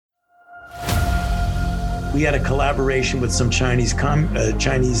We had a collaboration with some Chinese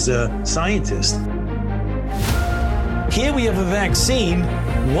scientists. Here we have a vaccine.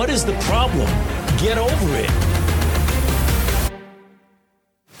 What is the problem? Get over it.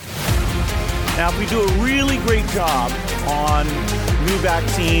 Now, if we do a really great job on new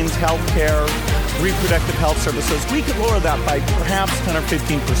vaccines, healthcare, reproductive health services, we could lower that by perhaps 10 or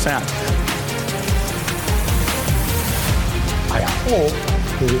 15%. I hope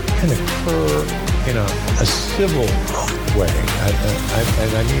that it can occur in a civil way.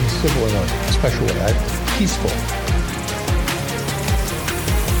 And I mean civil in a special way, peaceful.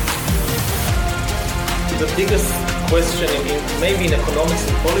 The biggest question maybe in economics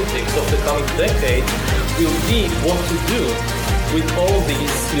and politics of the coming decade will be what to do with all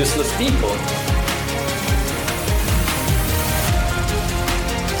these useless people.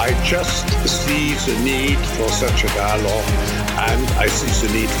 I just see the need for such a dialogue, and I see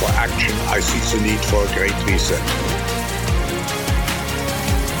the need for action. I see the need for a great reset.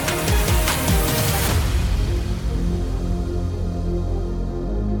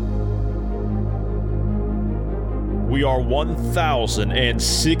 We are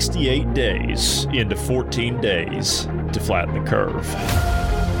 1,068 days into 14 days to flatten the curve.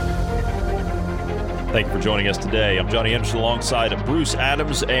 Thank you for joining us today. I'm Johnny Anderson alongside Bruce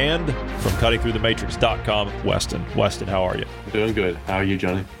Adams and from CuttingThroughTheMatrix.com, Weston. Weston, how are you? Doing good. How are you,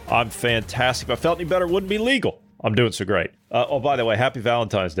 Johnny? I'm fantastic. If I felt any better, it wouldn't be legal. I'm doing so great. By the way, happy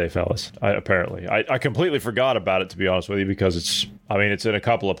Valentine's Day, fellas. I completely forgot about it, to be honest with you, because it's in a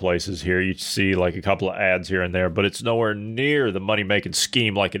couple of places here. You see like a couple of ads here and there, but it's nowhere near the money-making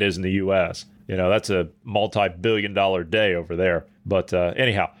scheme like it is in the U.S. You know, that's a multi-billion-dollar day over there. But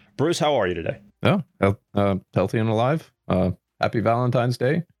anyhow, Bruce, how are you today? Oh, healthy and alive. Happy Valentine's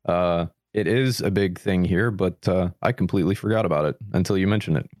Day. It is a big thing here, but I completely forgot about it until you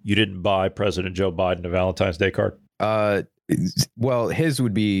mentioned it. You didn't buy President Joe Biden a Valentine's Day card? Well, his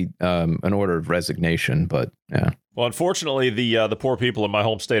would be an order of resignation, but yeah. Well, unfortunately, the poor people in my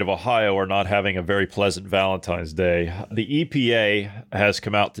home state of Ohio are not having a very pleasant Valentine's Day. The EPA has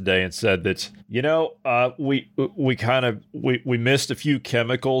come out today and said that, we missed a few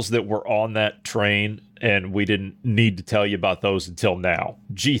chemicals that were on that train, and we didn't need to tell you about those until now.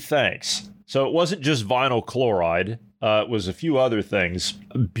 Gee, thanks. So it wasn't just vinyl chloride. It was a few other things.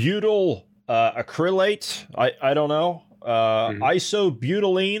 Butyl acrylate, I don't know.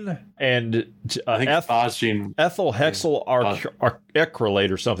 Isobutylene and I think ethyl hexyl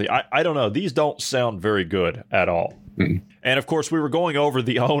acrylate or something. I don't know. These don't sound very good at all. Mm-hmm. And of course, we were going over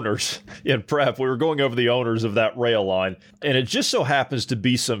the owners in prep. We were going over the owners of that rail line, and it just so happens to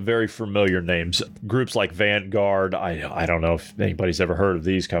be some very familiar names. Groups like Vanguard. I don't know if anybody's ever heard of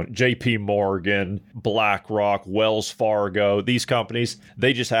these companies. J.P. Morgan, BlackRock, Wells Fargo. These companies,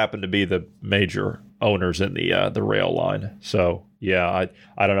 they just happen to be the major owners in the rail line. So yeah,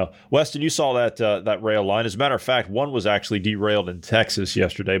 I don't know. Weston, you saw that rail line. As a matter of fact, one was actually derailed in Texas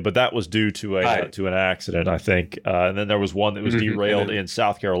yesterday, but that was due to an accident, I think. And then there was one that was derailed in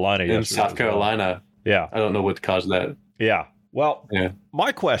South Carolina yesterday. In South Carolina. Yeah. I don't know what caused that. Yeah. Well,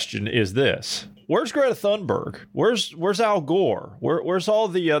 My question is this. Where's Greta Thunberg? Where's Al Gore? Where's all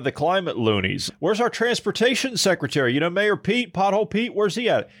the climate loonies? Where's our transportation secretary? Mayor Pete, Pothole Pete, where's he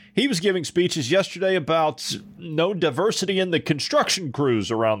at? He was giving speeches yesterday about no diversity in the construction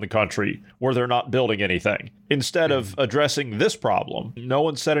crews around the country where they're not building anything. Instead of addressing this problem, no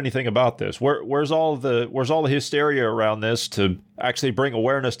one said anything about this. Where's all the hysteria around this to actually bring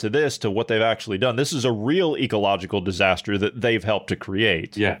awareness to this, to what they've actually done? This is a real ecological disaster that they've helped to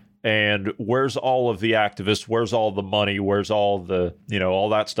create. Yeah. And where's all of the activists? Where's all the money? Where's all the, all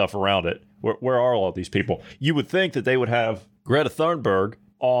that stuff around it? Where are all of these people? You would think that they would have Greta Thunberg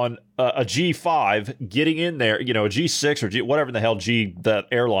on a G5 getting in there, a G6 or G, whatever the hell G that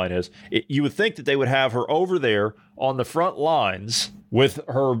airline is. You would think that they would have her over there on the front lines with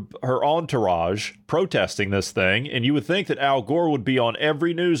her entourage protesting this thing, and you would think that Al Gore would be on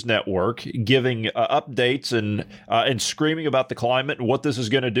every news network giving updates and screaming about the climate and what this is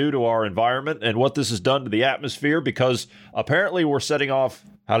going to do to our environment and what this has done to the atmosphere, because apparently we're setting off,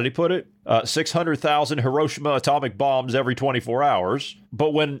 how did he put it? 600,000 Hiroshima atomic bombs every 24 hours.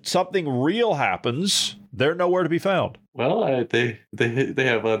 But when something real happens, they're nowhere to be found. Well, they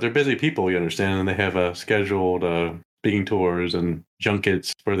have they're busy people, you understand, and they have scheduled speaking tours and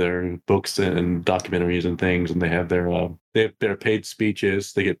junkets for their books and documentaries and things, and they have their paid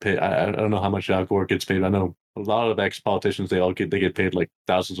speeches. They get paid. I don't know how much Al Gore gets paid. I know a lot of ex-politicians, they get paid like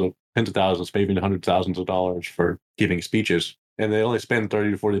tens of thousands, maybe hundreds of thousands of dollars for giving speeches, and they only spend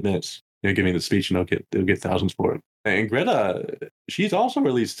 30 to 40 minutes giving the speech, and they'll get thousands for it. And Greta, she's also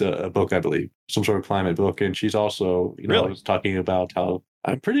released a book, I believe, some sort of climate book, and she's also, Really? talking about how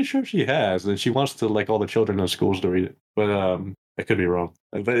I'm pretty sure she has, and she wants to like all the children in schools to read it. But I could be wrong.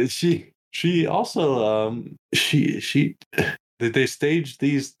 But she also she they staged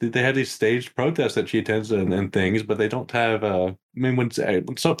these. They had these staged protests that she attends and things, but they don't have. I mean, when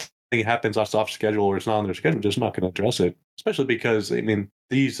something happens off schedule or it's not on their schedule, they're just not going to address it. Especially because I mean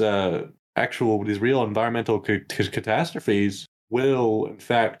these real environmental catastrophes will in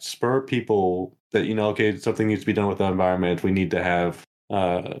fact spur people that okay, something needs to be done with the environment. We need to have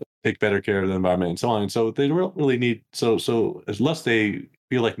take better care of the environment and so on. And so they don't really need so unless they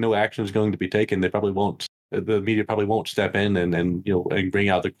feel like no action is going to be taken, they probably won't. The media probably won't step in and bring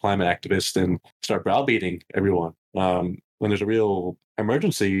out the climate activists and start browbeating everyone when there's a real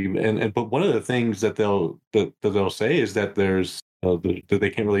emergency. But one of the things that they'll say is that there's that they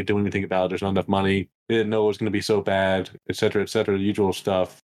can't really do anything about it. There's not enough money. They didn't know it was going to be so bad, et cetera, the usual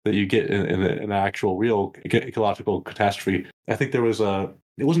stuff that you get in an actual real ecological catastrophe. I think there was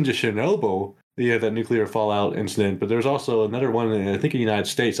it wasn't just Chernobyl. Yeah, that nuclear fallout incident, but there's also another one, I think, in the United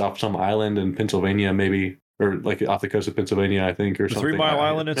States, off some island in Pennsylvania, maybe, or like off the coast of Pennsylvania, I think, or The something. 3 Mile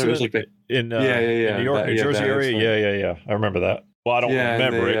Island incident in New York, New Jersey area. Yeah. I remember that. Well, I don't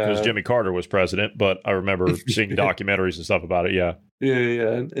remember it because Jimmy Carter was president, but I remember seeing documentaries and stuff about it. Yeah.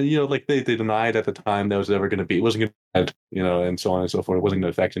 And like they denied at the time that was ever going to be, it wasn't going to, and so on and so forth. It wasn't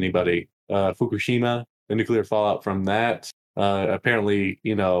going to affect anybody. Fukushima, the nuclear fallout from that, apparently,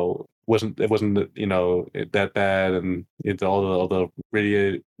 wasn't that bad, and all the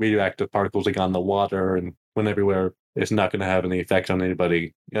radioactive particles that got in the water and went everywhere. It's not going to have any effect on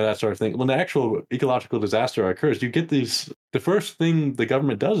anybody, that sort of thing. When the actual ecological disaster occurs, you get these. The first thing the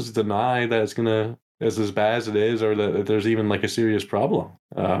government does is deny that it's going to as bad as it is, or that there's even like a serious problem.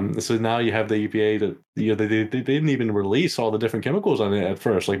 So now you have the EPA that they didn't even release all the different chemicals on it at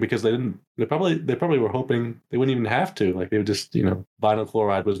first, like because they probably were hoping they wouldn't even have to, like they would just vinyl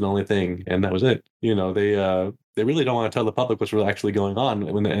chloride was the only thing and that was it. They really don't want to tell the public what's really actually going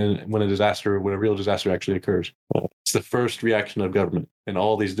on when a real disaster actually occurs. It's the first reaction of government, and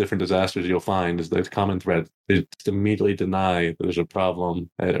all these different disasters you'll find is the common thread. They just immediately deny that there's a problem,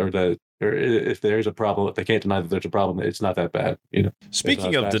 or if there is a problem, if they can't deny that there's a problem, it's not that bad.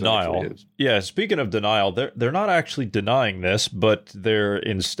 Speaking of denial, they're not actually denying this, but they're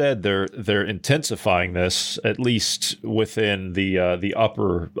intensifying this, at least within the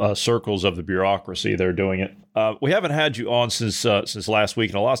upper circles of the bureaucracy. They're doing it. We haven't had you on since last week,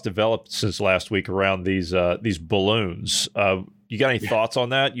 and a lot's developed since last week around these balloons. You got any thoughts on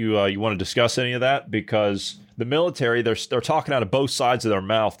that? You want to discuss any of that? Because the military, they're talking out of both sides of their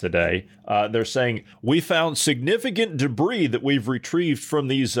mouth today. They're saying we found significant debris that we've retrieved from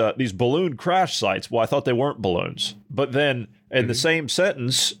these balloon crash sites. Well, I thought they weren't balloons. But then in the same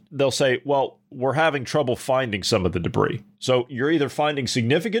sentence, they'll say, well, we're having trouble finding some of the debris. So you're either finding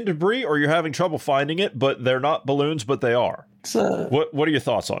significant debris or you're having trouble finding it, but they're not balloons, but they are. What are your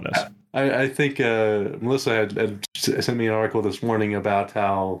thoughts on this? I think Melissa had sent me an article this morning about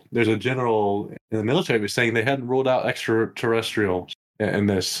how there's a general in the military who was saying they hadn't ruled out extraterrestrials in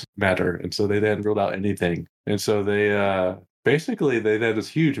this matter, and so they hadn't ruled out anything. And so they basically they had this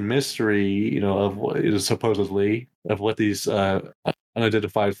huge mystery, of what it is supposedly of what these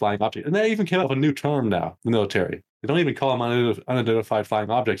unidentified flying objects, and they even came up with a new term now. The military, they don't even call them unidentified flying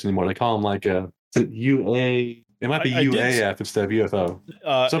objects anymore. They call them like UA. It might be UAF instead of UFO,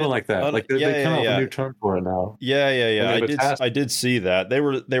 something like that. They come up with a new term for it now. I did see that they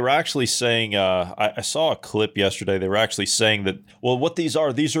were actually saying. I saw a clip yesterday. They were actually saying that. Well, what these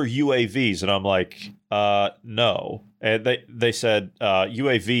are UAVs, and I'm like, no. And they said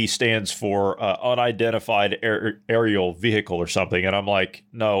UAV stands for unidentified aerial vehicle or something, and I'm like,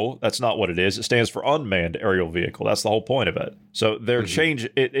 no, that's not what it is. It stands for unmanned aerial vehicle. That's the whole point of it. So they're changing.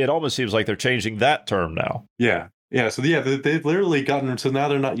 It almost seems like they're changing that term now. Yeah. So they've literally gotten. So now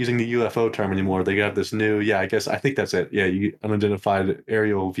they're not using the UFO term anymore. They got this new. I think that's it. Unidentified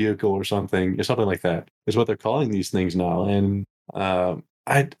aerial vehicle or something like that is what they're calling these things now. And I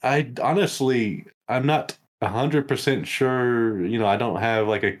honestly, I'm not 100% sure. I don't have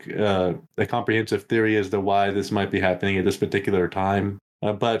like a comprehensive theory as to why this might be happening at this particular time.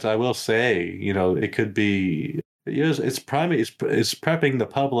 But I will say, it could be. It's prepping the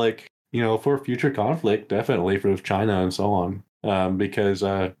public, for future conflict, definitely with China and so on. Because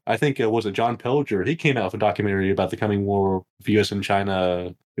I think was it John Pilger? He came out with a documentary about the coming war of U.S. and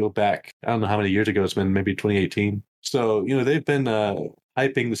China. Back, I don't know how many years ago. It's been maybe 2018. So they've been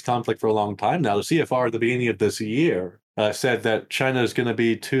hyping this conflict for a long time now. The CFR at the beginning of this year said that China is going to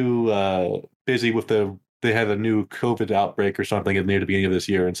be too busy with the they had a new COVID outbreak or something near the beginning of this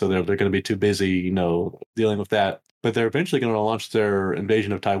year, and so they're going to be too busy, dealing with that. But they're eventually going to launch their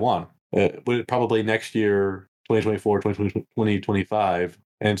invasion of Taiwan, probably next year, 2024, 2025.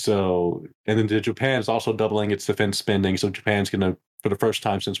 And then Japan is also doubling its defense spending. So Japan's going to, for the first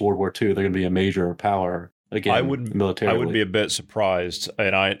time since World War II, they're going to be a major power again militarily. I would be a bit surprised,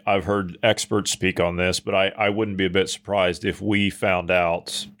 and I've heard experts speak on this, but I wouldn't be a bit surprised if we found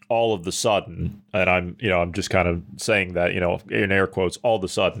out all of the sudden, and I'm just kind of saying that, in air quotes, all of a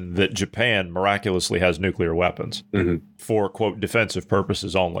sudden, that Japan miraculously has nuclear weapons for, quote, defensive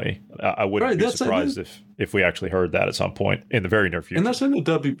purposes only. I wouldn't be surprised if we actually heard that at some point in the very near future. And that's in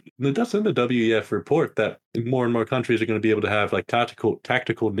the WEF report, that more and more countries are going to be able to have like tactical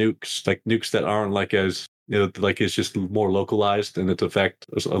nukes, like nukes that aren't like as like it's just more localized in its effect,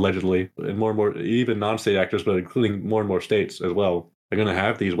 allegedly, and more even non-state actors, but including more and more states as well, are going to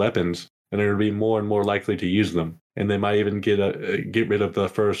have these weapons, and they're going to be more and more likely to use them. And they might even get rid of the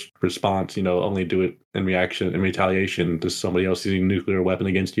first response, only do it in retaliation to somebody else using a nuclear weapon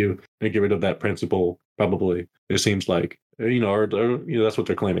against you, and get rid of that principle. Probably, it seems like, or that's what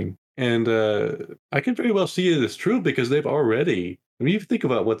they're claiming. And I can very well see it as true, because they've already. I mean, if you think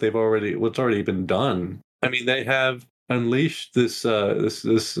about what's already been done. I mean, they have unleashed this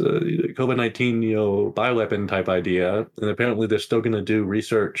COVID-19 bioweapon type idea, and apparently they're still going to do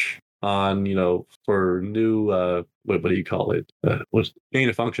research on for new what do you call it? What's gain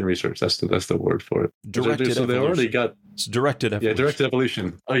of function research? That's the word for it. Directed evolution. They already got directed evolution. Yeah, directed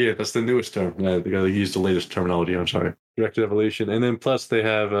evolution. Oh yeah, that's the newest term. Yeah, they got to use the latest terminology. I'm sorry. Directed evolution, and then plus they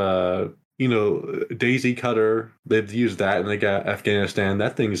have Daisy Cutter. They've used that, and they got Afghanistan.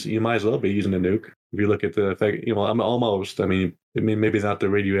 That thing's, you might as well be using a nuke. If you look at the effect, I mean, maybe not the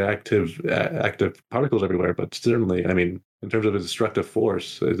radioactive active particles everywhere, but certainly, I mean, in terms of its destructive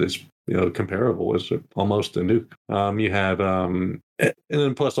force, it's comparable. It's almost a nuke. You have, and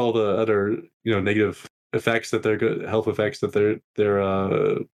then plus all the other negative effects that they're good, health effects that they're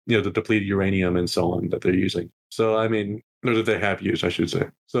the depleted uranium and so on that they're using. So I mean, or that they have used, I should say.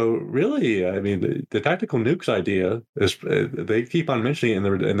 So really, I mean, the tactical nukes idea is, they keep on mentioning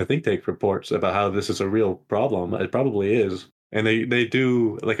it in the think tank reports about how this is a real problem. It probably is. And they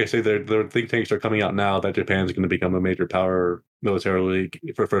do, like I say, their think tanks are coming out now that Japan's going to become a major power militarily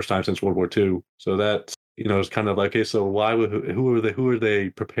for the first time since World War II. So that, it's kind of like, okay, so who are they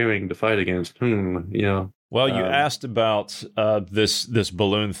preparing to fight against? Well, you asked about this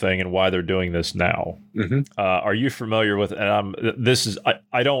balloon thing and why they're doing this now. Mm-hmm. Are you familiar with? And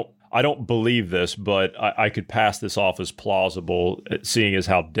I don't believe this, but I could pass this off as plausible, seeing as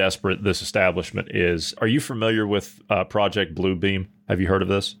how desperate this establishment is. Are you familiar with Project Bluebeam? Have you heard of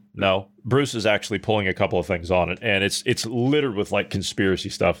this? No. Bruce is actually pulling a couple of things on it, and it's littered with like conspiracy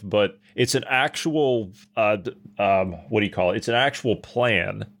stuff. But it's an actual what do you call it? It's an actual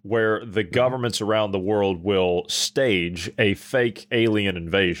plan where the governments around the world will stage a fake alien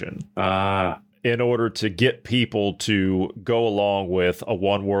invasion. In order to get people to go along with a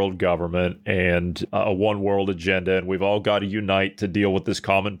one world government and a one world agenda, and we've all got to unite to deal with this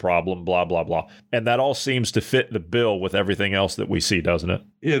common problem, blah, blah, blah. And that all seems to fit the bill with everything else that we see, doesn't it?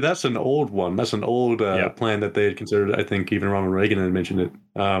 Yeah, that's an old one. That's an old plan that they had considered. I think even Ronald Reagan had mentioned it.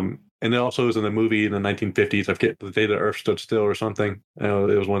 And it also was in the movie in the 1950s. I forget, The Day the Earth Stood Still or something. It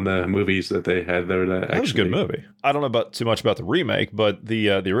was one of the movies that they had there. That was a good movie. I don't know too much about the remake, but the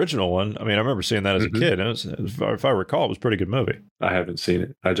original one, I mean, I remember seeing that as a kid. And if I recall, it was a pretty good movie. I haven't seen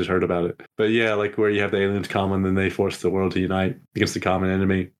it. I just heard about it. But yeah, like where you have the aliens come and then they force the world to unite against the common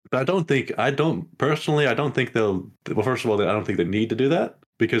enemy. But I don't think they'll, well, first of all, I don't think they need to do that,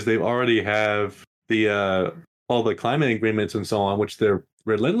 because they already have all the climate agreements and so on, which they're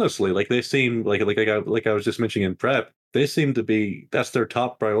relentlessly, like they seem like I was just mentioning in prep, they seem to be, that's their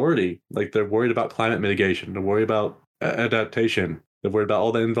top priority. Like they're worried about climate mitigation, they're worried about adaptation, they're worried about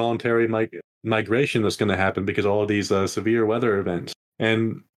all the involuntary migration that's going to happen because of all of these severe weather events.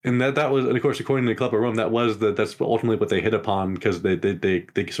 And that was, and of course, according to the Club of Rome, that's ultimately what they hit upon, because they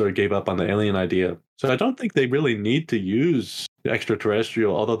sort of gave up on the alien idea. So I don't think they really need to use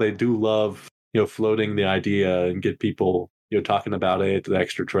extraterrestrial, although they do love floating the idea and get people talking about it, the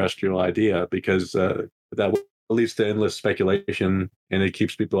extraterrestrial idea, because that leads to endless speculation, and it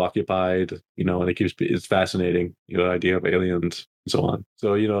keeps people occupied, and it's fascinating, the idea of aliens and so on.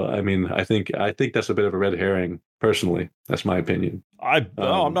 So, I mean, I think that's a bit of a red herring, personally. That's my opinion.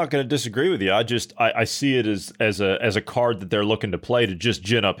 I'm not going to disagree with you. I see it as a card that they're looking to play to just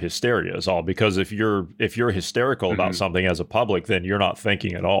gin up hysteria is all. Because if you're hysterical about something as a public, then you're not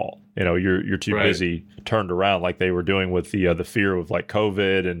thinking at all. You're too busy turned around like they were doing with the fear of like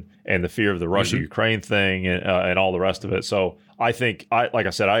COVID and the fear of the Russia-Ukraine thing and all the rest of it. So I think like I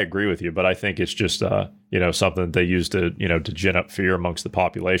said, I agree with you, but I think it's just something that they use to gin up fear amongst the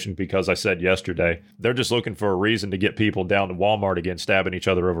population. Because I said yesterday, they're just looking for a reason to get people down to Walmart again, stabbing each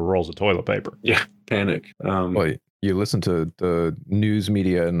other over rolls of toilet paper. Yeah, panic. Well, you listen to the news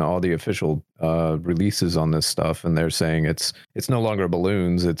media and all the official releases on this stuff, and they're saying it's no longer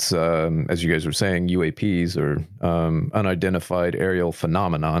balloons. It's as you guys were saying, UAPs or unidentified aerial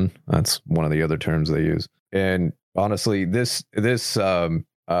phenomenon. That's one of the other terms they use. And honestly, this Project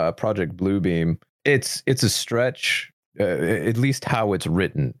Bluebeam, it's a stretch. At least how it's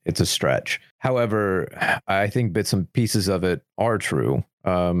written, it's a stretch. However, I think bits and pieces of it are true.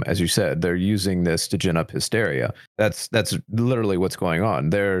 As you said, they're using this to gin up hysteria. That's literally what's going on.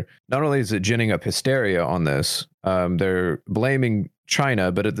 They're not only is it ginning up hysteria on this, they're blaming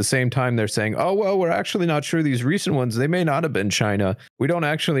China, but at the same time, they're saying, oh, well, we're actually not sure these recent ones, they may not have been China. We don't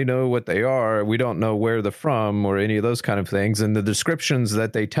actually know what they are. We don't know where they're from or any of those kind of things. And the descriptions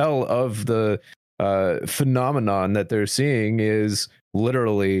that they tell of the phenomenon that they're seeing is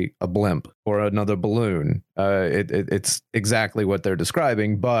literally a blimp or another balloon. It's exactly what they're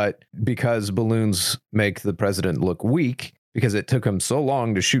describing, but because balloons make the president look weak, because it took him so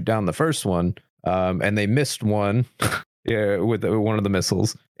long to shoot down the first one, and they missed one with one of the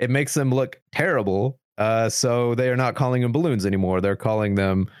missiles, it makes them look terrible. So they are not calling them balloons anymore. They're calling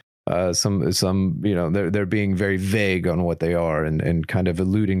them they're being very vague on what they are and kind of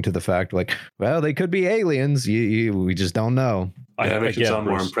alluding to the fact like, well, they could be aliens. We just don't know. That makes it sound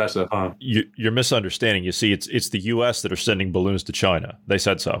more impressive, huh? You're misunderstanding. You see, it's the U.S. that are sending balloons to China. They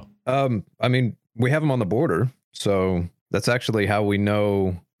said so. I mean, we have them on the border, so that's actually how we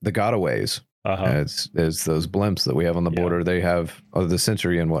know the gotaways. It's those blimps that we have on the border. They have the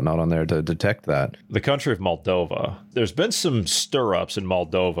sensory and whatnot on there to detect that. The country of Moldova. There's been some stir-ups in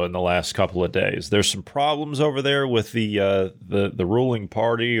Moldova in the last couple of days. There's some problems over there with the ruling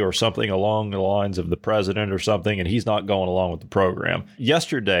party or something along the lines of the president or something, and he's not going along with the program.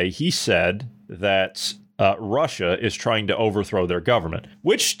 Yesterday, he said that Russia is trying to overthrow their government,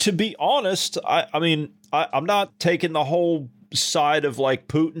 which, to be honest, I'm not taking the whole side of like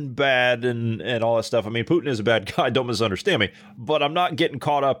Putin bad and all that stuff. I mean, Putin is a bad guy, don't misunderstand me, but I'm not getting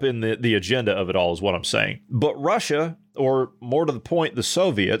caught up in the agenda of it all is what I'm saying. But Russia, or more to the point, the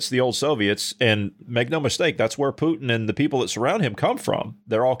Soviets, the old Soviets, and make no mistake, that's where Putin and the people that surround him come from.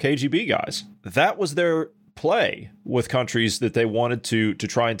 They're all KGB guys. That was their play with countries that they wanted to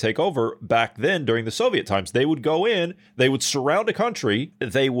try and take over back then during the Soviet times. They would go in, they would surround a country,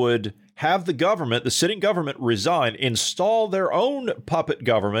 they would have the government, the sitting government, resign, install their own puppet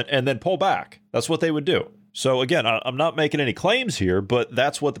government, and then pull back. That's what they would do. So again, I'm not making any claims here, but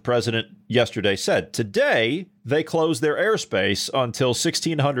that's what the president yesterday said. Today, they closed their airspace until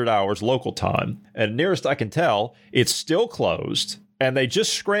 1600 hours local time. And nearest I can tell, it's still closed. And they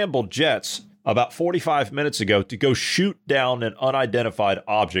just scrambled jets about 45 minutes ago to go shoot down an unidentified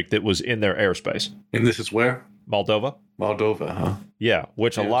object that was in their airspace. And this is where? Moldova, huh? Yeah,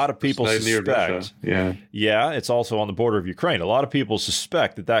 which a lot of people suspect. Yeah, it's also on the border of Ukraine. A lot of people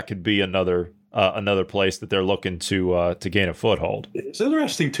suspect that could be another place that they're looking to gain a foothold. It's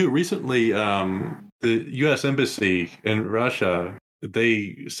interesting too. Recently, the U.S. Embassy in Russia,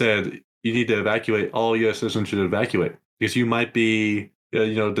 they said you need to evacuate. All U.S. citizens should evacuate because you might be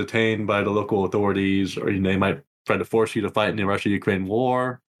detained by the local authorities, or they might try to force you to fight in the Russia-Ukraine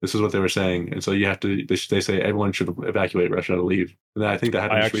war. This is what they were saying. And so you have to, they say everyone should evacuate Russia to leave. And I think that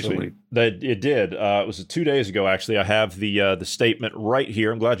happened recently. It did. It was 2 days ago, actually. I have the statement right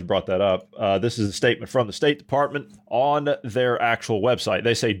here. I'm glad you brought that up. This is a statement from the State Department on their actual website.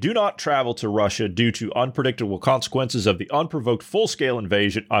 They say, do not travel to Russia due to unpredictable consequences of the unprovoked full-scale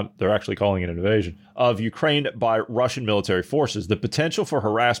invasion. They're actually calling it an invasion of Ukraine by Russian military forces. The potential for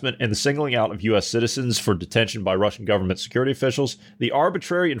harassment and the singling out of U.S. citizens for detention by Russian government security officials, the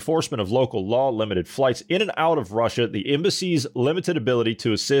arbitrary enforcement of local law, limited flights in and out of Russia, the embassy's limited ability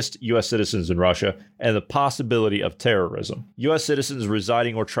to assist U.S. citizens in Russia, and the possibility of terrorism. U.S. citizens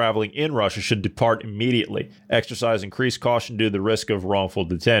residing or traveling in Russia should depart immediately. Exercise increased caution due to the risk of wrongful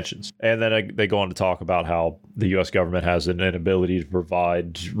detentions. And then they go on to talk about how the U.S. government has an inability to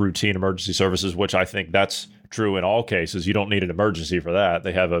provide routine emergency services, which I think that's true in all cases. You don't need an emergency for that.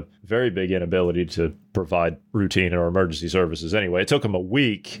 They have a very big inability to provide routine or emergency services anyway. It took them a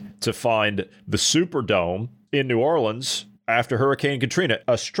week to find the Superdome in New Orleans after Hurricane Katrina,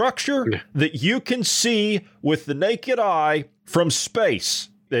 a structure that you can see with the naked eye from space.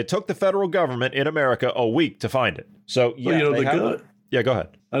 It took the federal government in America a week to find it. So, yeah, yeah, go ahead.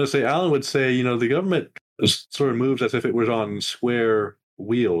 I would say, Alan would say, the government sort of moves as if it was on square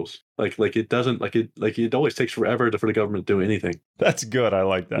wheels. Like it doesn't, it always takes forever for the government to do anything. That's good. I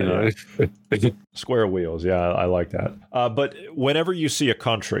like that. Square wheels. Yeah, I like that. But whenever you see a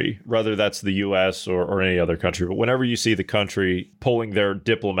country, whether that's the U.S. or any other country, but whenever you see the country pulling their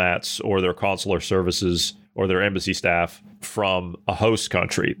diplomats or their consular services or their embassy staff from a host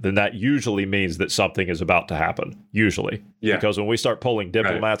country, then that usually means that something is about to happen. Usually. Yeah. Because when we start pulling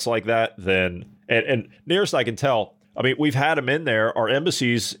diplomats like that, then, and nearest I can tell, I mean, we've had them in there. Our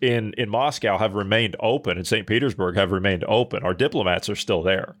embassies in Moscow have remained open, and St. Petersburg have remained open. Our diplomats are still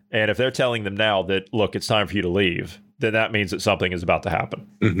there. And if they're telling them now that, look, it's time for you to leave, then that means that something is about to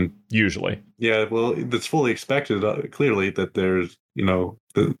happen, usually. Yeah, well, that's fully expected, clearly, that there's,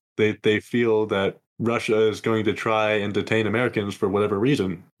 they feel that Russia is going to try and detain Americans for whatever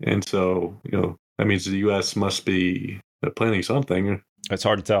reason. And so, that means the U.S. must be planning something. It's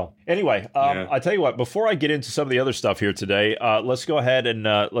hard to tell. Anyway, I tell you what, before I get into some of the other stuff here today, let's go ahead and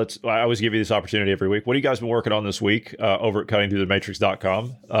I always give you this opportunity every week. What have you guys been working on this week over at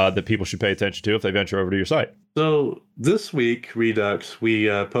cuttingthroughthematrix.com that people should pay attention to if they venture over to your site? So this week, Redux, we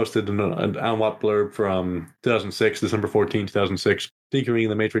posted an Alan Watt blurb from 2006, December 14, 2006, Tinkering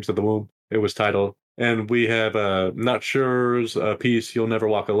the Matrix of the Womb. It was titled. And we have Not Sure's piece, You'll Never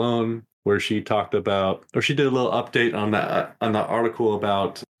Walk Alone, where she talked about, or she did a little update on the article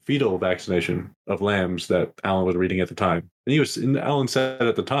about fetal vaccination of lambs that Alan was reading at the time. And Alan said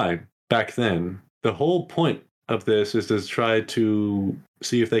at the time, back then, the whole point of this is to try to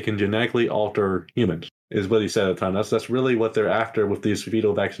see if they can genetically alter humans, is what he said at the time. That's really what they're after with these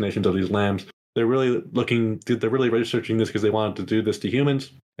fetal vaccinations of these lambs. They're really researching this because they wanted to do this to humans,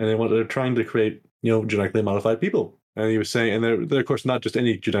 and they're trying to create, genetically modified people. And he was saying, and they're of course not just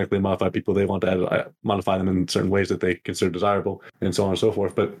any genetically modified people. They want to modify them in certain ways that they consider desirable, and so on and so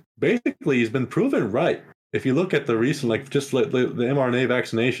forth. But basically, he's been proven right. If you look at the recent, the mRNA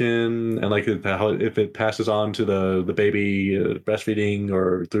vaccination, and how if it passes on to the baby breastfeeding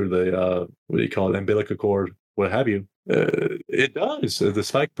or through the umbilical cord, what have you, it does. The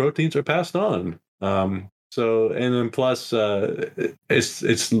spike proteins are passed on. So, and then plus,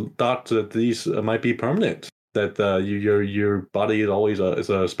 it's thought that these might be permanent. That your body is always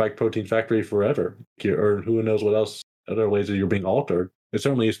a spike protein factory forever, or who knows what else other ways that you're being altered. It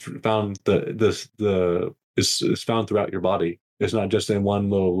certainly is found is found throughout your body. It's not just in one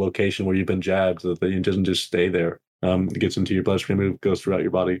little location where you've been jabbed. That it doesn't just stay there. It gets into your bloodstream, it goes throughout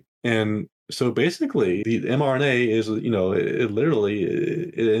your body. And so basically, the mRNA is, it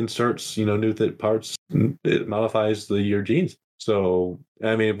literally inserts, nucleotide parts. It modifies your genes. So,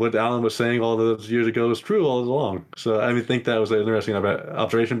 I mean, what Alan was saying all those years ago is true all along. So, I think that was an interesting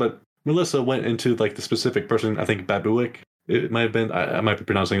observation. But Melissa went into the specific person, I think Babuik. It might have been, I might be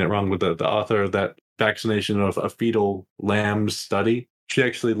pronouncing it wrong, with the author of that vaccination of a fetal lambs study. She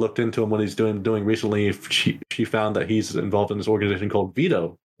actually looked into him, what he's doing recently. She found that he's involved in this organization called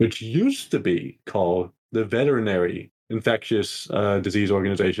VITO, which used to be called the Veterinary Infectious Disease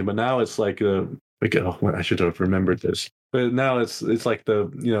Organization, but now it's I should have remembered this. But now it's like the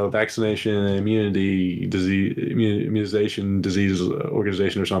vaccination and immunization disease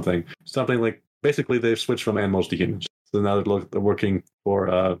organization or something like. Basically, they've switched from animals to humans. So now they're working for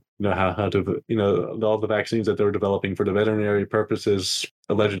how to all the vaccines that they're developing for the veterinary purposes.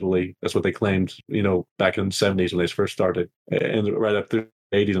 Allegedly, that's what they claimed. Back in the 70s when they first started, and right up through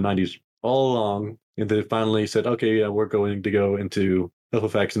the 80s and 90s, all along. And they finally said, okay, yeah, we're going to go into health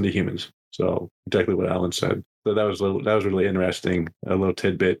effects into humans. So exactly what Alan said. So that was really interesting. A little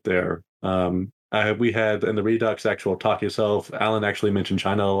tidbit there. We had in the Redux actual talk itself, Alan actually mentioned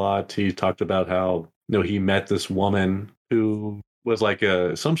China a lot. He talked about how he met this woman who was like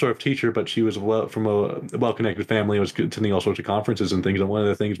some sort of teacher, but she was from a well-connected family, was attending all sorts of conferences and things. And one of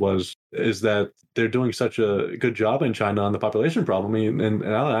the things is that they're doing such a good job in China on the population problem. And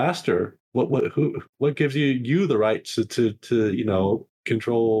Alan asked her, what gives you the right to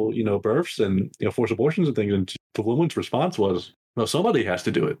control births and force abortions and things? And the woman's response was, well, somebody has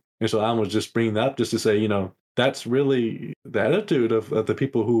to do it. And so Alan was just bringing that up just to say, that's really the attitude of the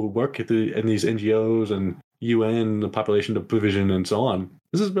people who work in these NGOs and UN, the population division, and so on.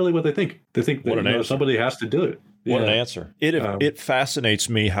 This is really what they think. They think that somebody has to do it. What an answer. It fascinates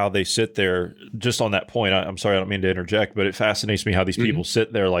me how they sit there, just on that point. I'm sorry, I don't mean to interject, but it fascinates me how these people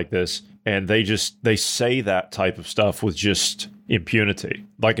sit there like this, and they say that type of stuff with just, impunity.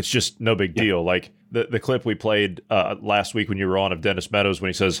 Like it's just no big deal. Like the clip we played last week when you were on of Dennis Meadows when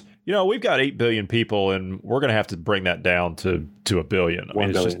he says, we've got 8 billion people and we're going to have to bring that down to 1 billion. I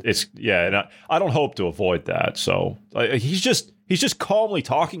mean, and I don't hope to avoid that. So he's just calmly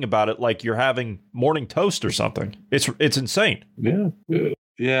talking about it like you're having morning toast or something. It's insane.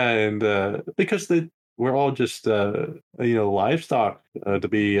 Yeah, and because we're all just livestock to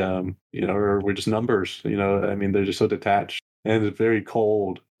be or we're just numbers. I mean, they're just so detached and a very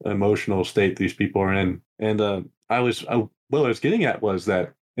cold emotional state these people are in. And what I was getting at was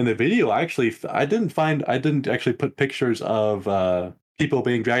that in the video, I didn't actually put pictures of people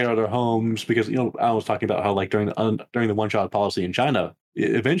being dragged out of their homes because I was talking about how like during the one-child policy in China,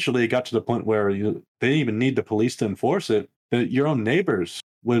 eventually it got to the point where they didn't even need the police to enforce it. Your own neighbors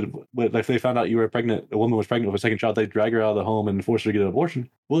would if they found out a woman was pregnant with a second child, they'd drag her out of the home and force her to get an abortion.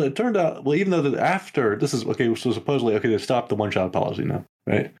 Well, it turned out, even though that after this is okay, so supposedly they stopped the one-child policy now,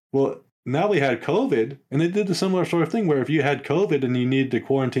 right? Well, now we had COVID, and they did a similar sort of thing where if you had COVID and you need to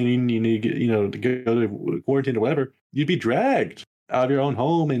quarantine, you need to go to quarantine or whatever, you'd be dragged out of your own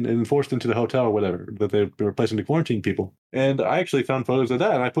home and forced into the hotel or whatever that they were placing to quarantine people. And I actually found photos of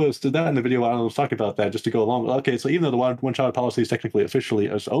that, and I posted that in the video while I was talking about that just to go along. Okay, so even though the one-child policy is technically officially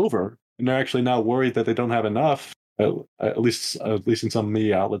over, and they're actually now worried that they don't have enough, at least in some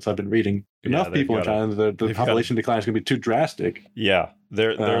media outlets I've been reading, enough people in China, the population decline is going to be too drastic. Yeah,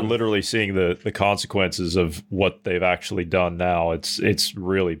 they're literally seeing the consequences of what they've actually done now. It's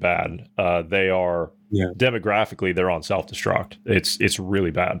really bad. They are demographically they're on self-destruct. It's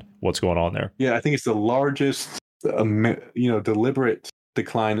really bad what's going on there. Yeah, I think it's the largest deliberate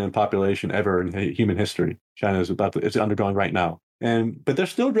decline in population ever in human history. China is it's undergoing right now. But they're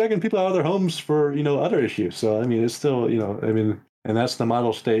still dragging people out of their homes for other issues. So I mean, it's still and that's the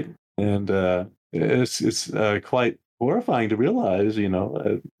model state, and it's quite horrifying to realize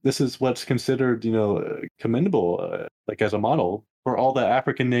this is what's considered commendable like as a model for all the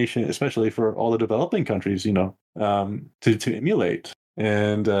African nations, especially for all the developing countries to emulate.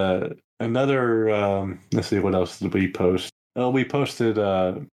 And another let's see, what else did we post? We posted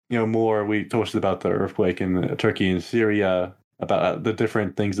more. We posted about the earthquake in Turkey and Syria, about the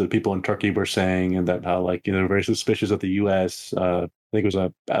different things that people in Turkey were saying, and that how they're very suspicious of the U.S. I think it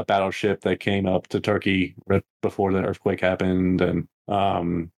was a battleship that came up to Turkey right before the earthquake happened, and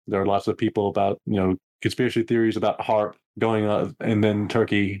there are lots of people about conspiracy theories about HAARP going on, and then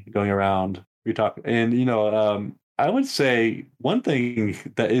Turkey going around. We talk, and I would say one thing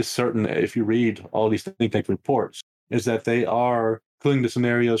that is certain, if you read all these think tank reports, is that they are including the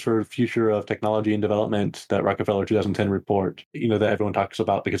scenarios for future of technology and development, that Rockefeller 2010 report, that everyone talks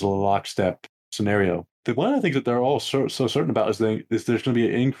about because of the lockstep scenario. One of the things that they're all so certain about is there's going to be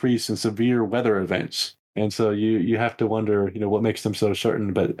an increase in severe weather events. And so you have to wonder, what makes them so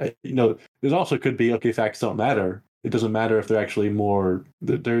certain. But, there also could be, okay, facts don't matter. It doesn't matter if they're actually more,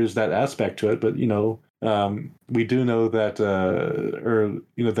 there is that aspect to it. But, we do know that,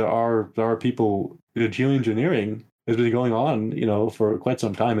 there are people, geoengineering has been going on, for quite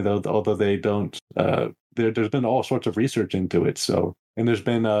some time, although they don't, there's been all sorts of research into it. So, and there's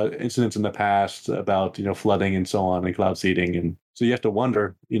been incidents in the past about, flooding and so on, and cloud seeding. And so you have to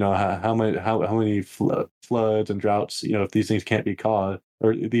wonder, how many floods and droughts, if these things can't be caused,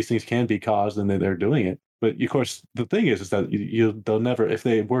 or these things can be caused, and they're doing it. But of course, the thing is that they'll never, if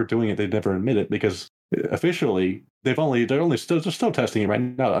they were doing it, they'd never admit it, because officially they're still testing it right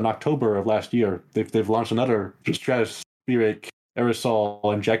now. In October of last year, they've launched another stratospheric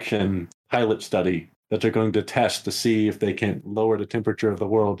aerosol injection pilot study that they're going to test to see if they can lower the temperature of the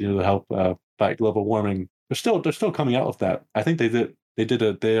world, to help fight global warming. They're still coming out with that. I think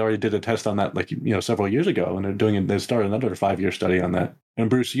they already did a test on that several years ago, and they started another 5-year study on that. And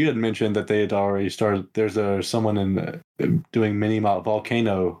Bruce, you had mentioned that they had already started. There's someone doing mini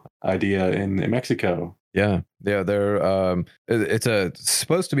volcano idea in Mexico. Yeah, they're it's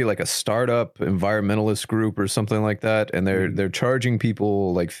supposed to be like a startup environmentalist group or something like that, and they're charging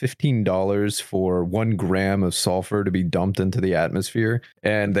people like $15 for 1 gram of sulfur to be dumped into the atmosphere,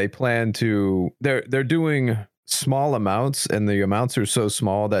 and they plan to they're doing small amounts, and the amounts are so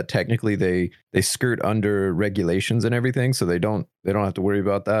small that technically they skirt under regulations and everything, so they don't have to worry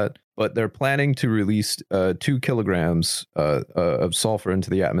about that. But they're planning to release 2 kilograms of sulfur into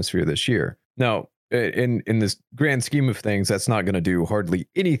the atmosphere this year. Now, in this grand scheme of things, that's not going to do hardly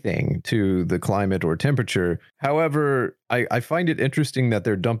anything to the climate or temperature. However, I find it interesting that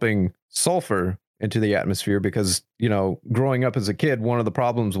they're dumping sulfur into the atmosphere because, growing up as a kid, one of the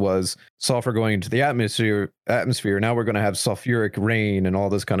problems was sulfur going into the atmosphere. Now we're going to have sulfuric rain and all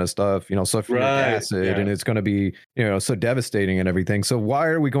this kind of stuff, sulfuric acid, and it's going to be, so devastating and everything. So why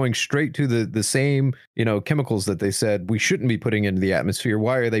are we going straight to the same, chemicals that they said we shouldn't be putting into the atmosphere?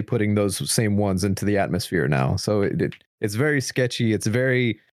 Why are they putting those same ones into the atmosphere now? So it's very sketchy. It's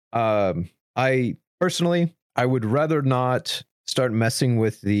very, I personally, I would rather not start messing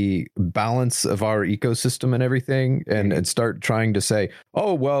with the balance of our ecosystem and everything and start trying to say,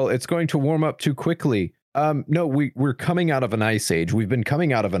 oh, well, it's going to warm up too quickly. No, we're coming out of an ice age. We've been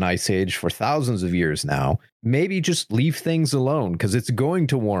coming out of an ice age for thousands of years now. Maybe just leave things alone because it's going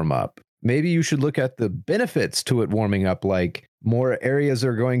to warm up. Maybe you should look at the benefits to it warming up, like more areas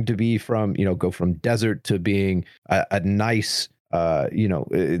are going to be from, go from desert to being a nice, they're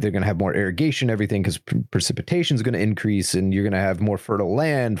going to have more irrigation, everything, because precipitation is going to increase and you're going to have more fertile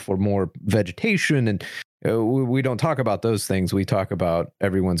land for more vegetation. And we don't talk about those things. We talk about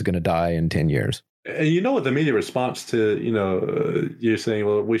everyone's going to die in 10 years. And the immediate response to, you're saying,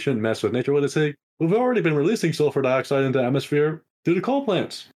 well, we shouldn't mess with nature. What they say, we've already been releasing sulfur dioxide into the atmosphere through the coal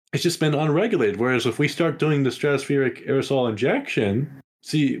plants. It's just been unregulated. Whereas if we start doing the stratospheric aerosol injection,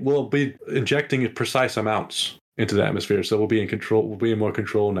 we'll be injecting precise amounts into the atmosphere. So we'll be in control. We'll be in more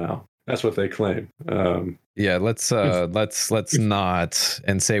control now. That's what they claim. Let's not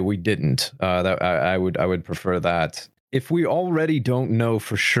and say we didn't. That I would prefer that. If we already don't know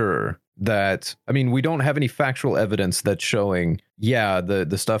for sure that, we don't have any factual evidence that's showing,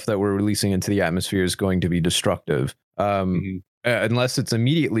 the stuff that we're releasing into the atmosphere is going to be destructive. Unless it's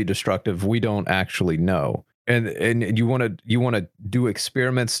immediately destructive, we don't actually know. And you want to do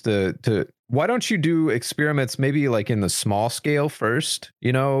experiments to why don't you do experiments maybe like in the small scale first,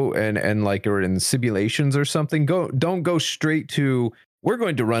 and like, or in simulations or something. Don't go straight to, we're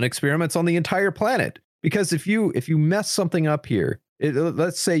going to run experiments on the entire planet. Because if you mess something up here,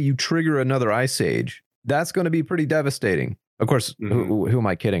 let's say you trigger another ice age, that's going to be pretty devastating. Of course, who am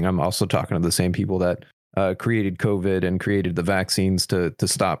I kidding? I'm also talking to the same people that created COVID and created the vaccines to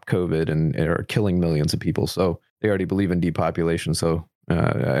stop COVID and are killing millions of people. So they already believe in depopulation. So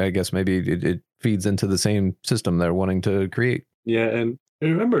I guess maybe it feeds into the same system they're wanting to create. Yeah, and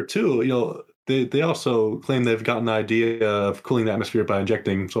remember too, they also claim they've gotten the idea of cooling the atmosphere by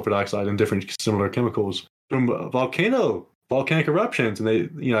injecting sulfur dioxide and different similar chemicals from volcanic eruptions. And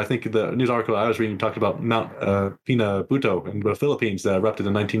they, I think the news article I was reading talked about Mount Pinatubo in the Philippines that erupted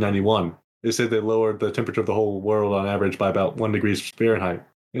in 1991. They said they lowered the temperature of the whole world on average by about 1 degree Fahrenheit.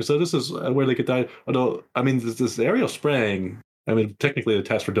 And so this is where they get that. Although, this aerial spraying, technically the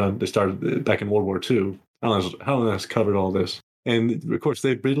tests were done, they started back in World War II. Helen has covered all this. And of course,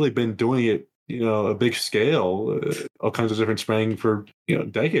 they've really been doing it, a big scale, all kinds of different spraying for,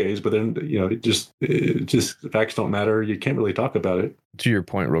 decades. But then, it just the facts don't matter. You can't really talk about it. To your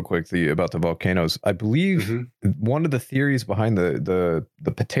point real quick, about the volcanoes, I believe one of the theories behind the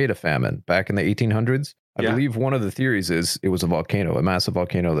potato famine back in the 1800s, I believe one of the theories is it was a massive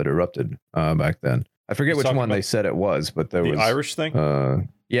volcano that erupted back then. I forget which one they said it was, but there was the Irish thing.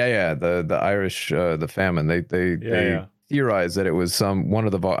 The Irish, the famine. They theorized that it was one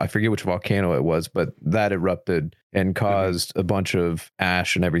of the I forget which volcano it was, but that erupted and caused a bunch of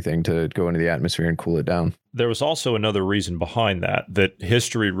ash and everything to go into the atmosphere and cool it down. There was also another reason behind that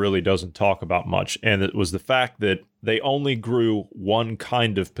history really doesn't talk about much, and it was the fact that they only grew one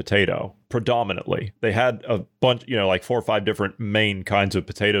kind of potato predominantly. They had a bunch, like 4 or 5 different main kinds of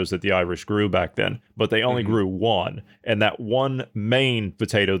potatoes that the Irish grew back then, but they only grew one. And that one main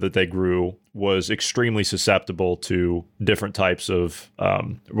potato that they grew was extremely susceptible to different types of,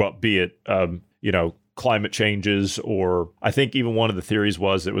 be it, climate changes, or I think even one of the theories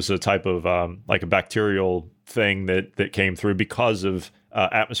was it was a type of like a bacterial thing that came through because of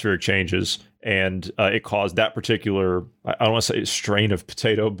atmospheric changes, and it caused that particular, I don't want to say strain of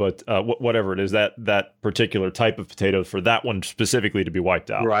potato, but whatever it is, that particular type of potato for that one specifically to be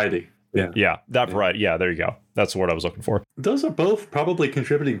wiped out. Variety. Variety. Yeah, there you go. That's the word I was looking for. Those are both probably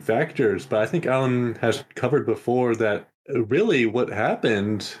contributing factors, but I think Alan has covered before that really what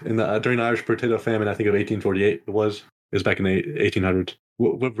happened during the Irish potato famine, I think of 1848, it was back in the 1800s.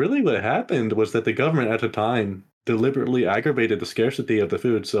 What happened was that the government at the time deliberately aggravated the scarcity of the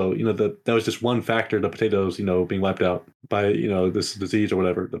food. So, that was just one factor, the potatoes, being wiped out by, this disease or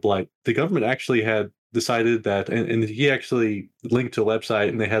whatever, the blight. The government actually had decided that, and he actually linked to a website,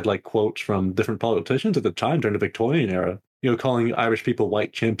 and they had like quotes from different politicians at the time during the Victorian era, calling Irish people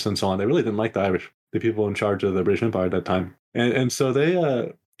white chimps and so on. They really didn't like the people in charge of the British Empire at that time. And so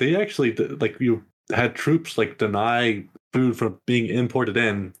they actually, like, you had troops like deny food from being imported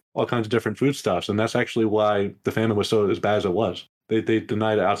in all kinds of different foodstuffs, and that's actually why the famine was so as bad as it was. They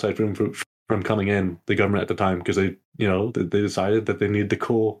denied outside food from coming in, the government at the time, because they decided that they needed to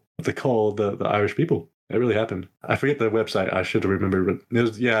cull the Irish people. It really happened. I forget the website. I should have remembered, but it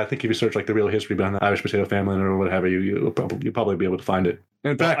was, I think if you search like the real history behind the Irish potato famine or what have you, you'll probably be able to find it.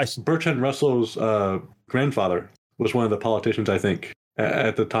 In fact, Bertrand Russell's grandfather was one of the politicians, I think,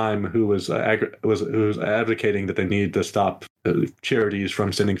 at the time who was advocating that they need to stop charities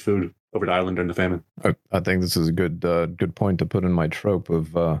from sending food over to Ireland during the famine. I think this is a good point to put in my trope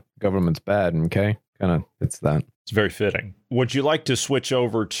of government's bad. Okay, kind of fits that. It's very fitting. Would you like to switch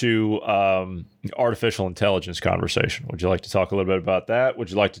over to artificial intelligence conversation? Would you like to talk a little bit about that?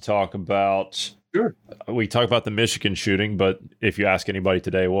 Would you like to talk about? Sure. We talk about the Michigan shooting, but if you ask anybody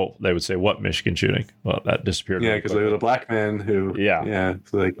today, well, they would say, what Michigan shooting? Well, that disappeared. Yeah, because there was a black man who... Yeah.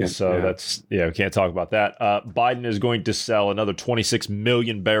 We can't talk about that. Biden is going to sell another 26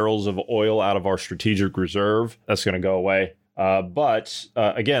 million barrels of oil out of our strategic reserve. That's going to go away. But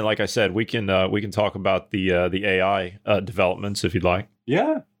again, like I said, we can talk about the AI developments if you'd like.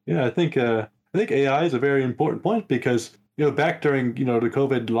 Yeah. I think AI is a very important point because back during the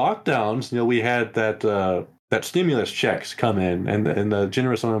COVID lockdowns, we had that stimulus checks come in and the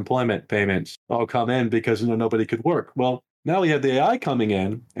generous unemployment payments all come in because nobody could work. Well, now we have the AI coming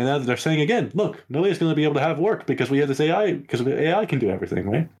in, and now they're saying again, look, nobody's going to be able to have work because we have this AI, because AI can do everything,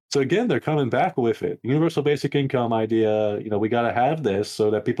 right? So again, they're coming back with it. Universal basic income idea, we got to have this so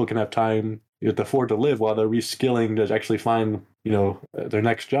that people can have time to afford to live while they're reskilling to actually find, their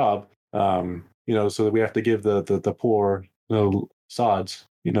next job. So that we have to give the poor, sods,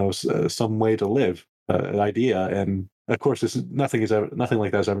 some way to live, an idea. And of course, nothing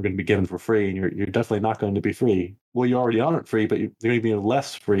like that is ever going to be given for free, and you're definitely not going to be free. Well, you already aren't free, but you're going to be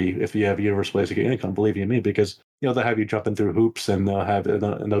less free if you have universal basic income. Believe you me, because they'll have you jumping through hoops, and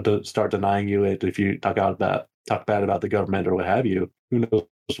they'll start denying you it if you talk bad about the government or what have you. Who knows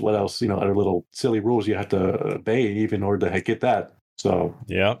what else? Other little silly rules you have to obey even in order to get that. So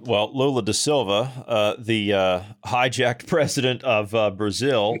yeah, well, Lula da Silva, the hijacked president of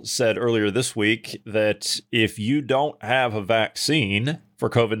Brazil, said earlier this week that if you don't have a vaccine for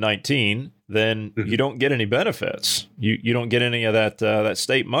COVID-19, then you don't get any benefits. You don't get any of that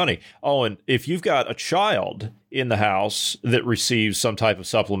state money. Oh, and if you've got a child in the house that receives some type of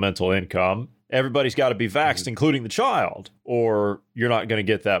supplemental income, everybody's got to be vaxxed, including the child, or you're not going to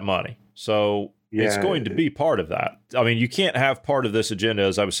get that money. So it's going to be part of that. I mean, you can't have part of this agenda,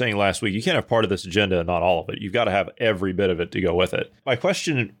 as I was saying last week, you can't have part of this agenda and not all of it. You've got to have every bit of it to go with it. My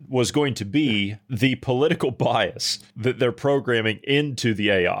question was going to be the political bias that they're programming into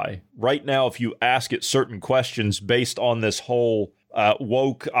the AI. Right now, if you ask it certain questions based on this whole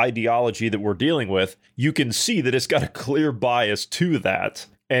woke ideology that we're dealing with, you can see that it's got a clear bias to that,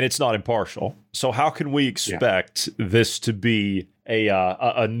 and it's not impartial. So how can we expect this to be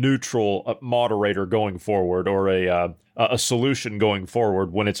a neutral moderator going forward, or a solution going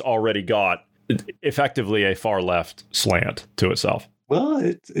forward when it's already got effectively a far left slant to itself?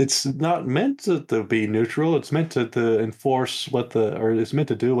 Well, it's not meant to be neutral. It's meant to enforce it's meant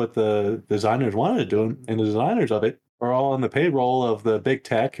to do what the designers wanted to do, and the designers of it are all on the payroll of the big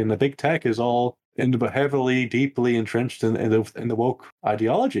tech, and the big tech is all heavily, deeply entrenched in the woke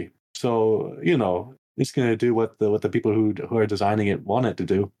ideology. So it's going to do what the people who are designing it want it to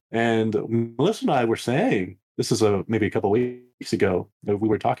do. And Melissa and I were saying, this is maybe a couple of weeks ago, we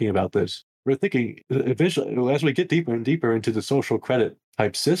were talking about this. We're thinking eventually, as we get deeper and deeper into the social credit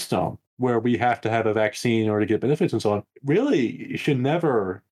type system, where we have to have a vaccine in order to get benefits and so on, really,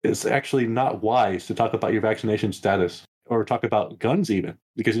 it's actually not wise to talk about your vaccination status or talk about guns even,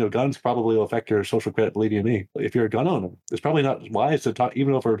 because guns probably will affect your social credit, believe you me. If you're a gun owner, it's probably not wise to talk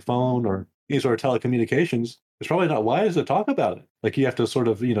even over a phone or any sort of telecommunications. It's probably not wise to talk about it. Like, you have to sort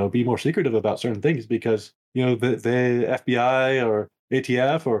of be more secretive about certain things, because the FBI or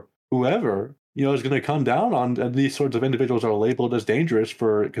ATF or whoever is going to come down on these sorts of individuals are labeled as dangerous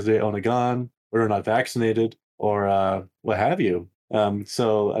because they own a gun or are not vaccinated or what have you.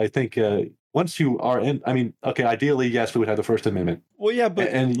 So I think once you are in, ideally, yes, we would have the First Amendment. Well, yeah,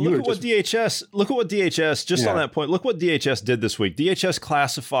 but look at what DHS, just on that point, look what DHS did this week. DHS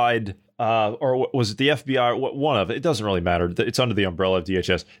classified, or was it the FBI? One of it. It doesn't really matter. It's under the umbrella of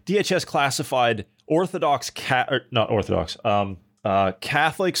DHS. DHS classified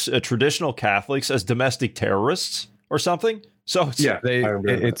Catholics, traditional Catholics, as domestic terrorists or something. So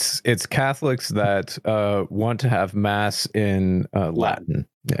it's Catholics that want to have mass in Latin.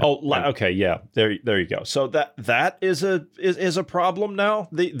 Yeah. Okay, yeah. There you go. So that is a problem now.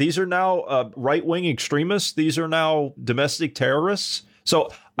 These are now right-wing extremists. These are now domestic terrorists. So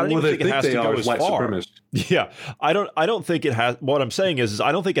I don't even think it has to go as white far. Supremacists. Yeah, I don't think it has. What I'm saying is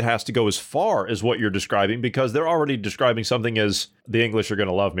I don't think it has to go as far as what you're describing, because they're already describing something as, the English are going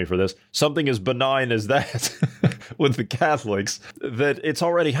to love me for this, something as benign as that with the Catholics, that it's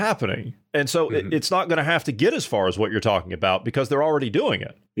already happening. And so it's not going to have to get as far as what you're talking about, because they're already doing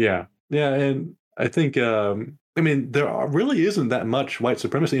it. Yeah. And I think, there really isn't that much white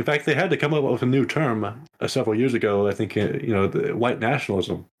supremacy. In fact, they had to come up with a new term several years ago, I think, the white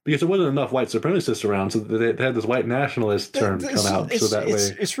nationalism, because there wasn't enough white supremacists around. So they had this white nationalist term come out. So that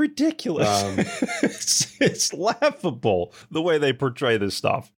way. It's ridiculous. It's laughable the way they portray this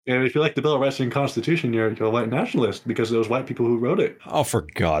stuff. And if you like the Bill of Rights and Constitution, you're a white nationalist because those white people who wrote it. Oh, for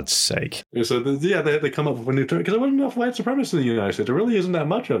God's sake. And so, they had to come up with a new term because there wasn't enough white supremacy in the United States. There really isn't that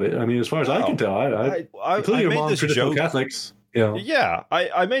much of it. I mean, as far as I can tell, including among traditional Catholics. Yeah,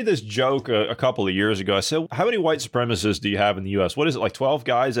 I made this joke a couple of years ago. I said, how many white supremacists do you have in the U.S.? What is it, like 12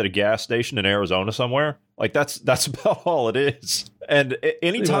 guys at a gas station in Arizona somewhere? Like, that's about all it is. And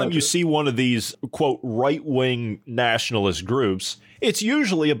anytime you see one of these, quote, right-wing nationalist groups, it's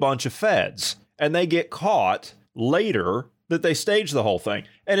usually a bunch of feds. And they get caught later that they stage the whole thing.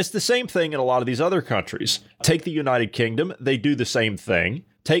 And it's the same thing in a lot of these other countries. Take the United Kingdom, they do the same thing.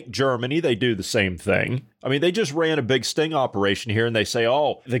 Take Germany, they do the same thing. I mean, they just ran a big sting operation here, and they say,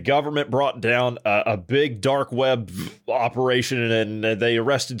 oh, the government brought down a big dark web operation, and they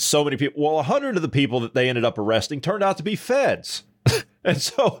arrested so many people. Well, 100 of the people that they ended up arresting turned out to be feds. And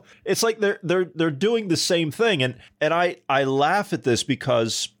so it's like they're doing the same thing. And I laugh at this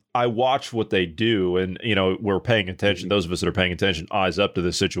because I watch what they do, and, we're paying attention. Those of us that are paying attention, eyes up to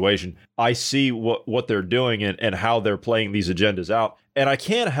this situation. I see what they're doing and how they're playing these agendas out. And I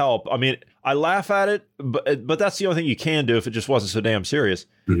can't help. I mean, I laugh at it, but that's the only thing you can do if it just wasn't so damn serious.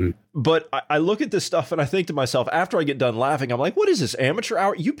 Mm-hmm. But I look at this stuff and I think to myself, after I get done laughing, I'm like, what is this, amateur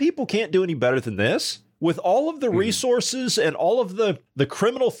hour? You people can't do any better than this? With all of the resources and all of the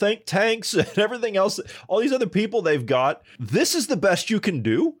criminal think tanks and everything else, all these other people they've got, this is the best you can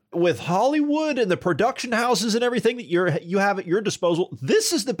do? With Hollywood and the production houses and everything that you have at your disposal,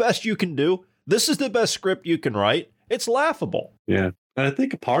 this is the best you can do? This is the best script you can write? It's laughable. Yeah. And I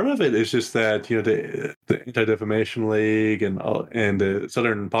think part of it is just that, the Anti-Defamation League and the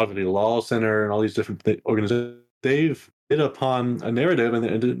Southern Poverty Law Center and all these different organizations, they've hit upon a narrative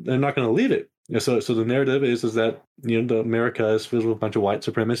and they're not going to leave it. So the narrative is that, America is filled with a bunch of white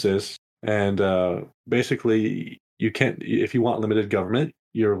supremacists, and basically you can't, if you want limited government,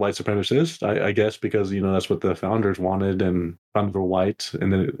 you're a white supremacist, I guess, because, that's what the founders wanted, and founders were white,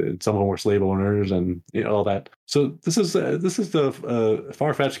 and then some of them were slave owners, and all that. So this is the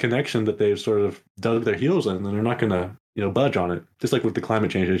far-fetched connection that they've sort of dug their heels in, and they're not going to budge on it. Just like with the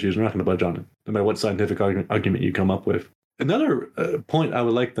climate change issues, they're not going to budge on it, no matter what scientific argument you come up with. Another point I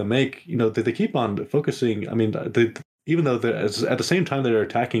would like to make, that they keep on focusing. I mean, even though at the same time they're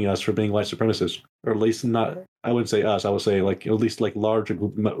attacking us for being white supremacists, or at least not, I wouldn't say us. I would say at least large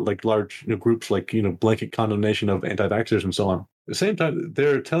groups like blanket condemnation of anti-vaxxers and so on. At the same time,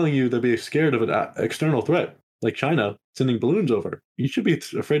 they're telling you they'll be scared of an external threat like China sending balloons over. You should be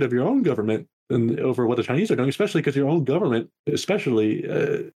afraid of your own government and over what the Chinese are doing, especially because your own government, especially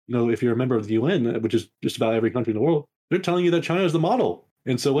if you're a member of the UN, which is just about every country in the world, they're telling you that China is the model.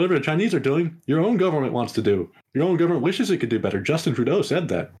 And so whatever the Chinese are doing, your own government wants to do. Your own government wishes it could do better. Justin Trudeau said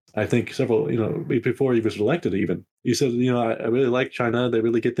that, I think, several, before he was elected even. He said, I really like China. They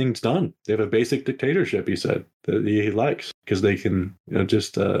really get things done. They have a basic dictatorship, he said, that he likes, because they can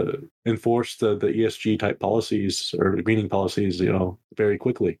just enforce the ESG type policies or greening policies, very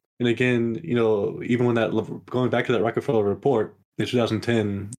quickly. And again, even when going back to that Rockefeller report, in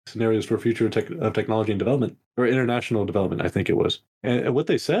 2010, scenarios for future of technology and development, or international development, I think it was. And what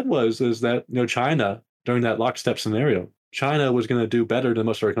they said is that, China, during that lockstep scenario, China was going to do better than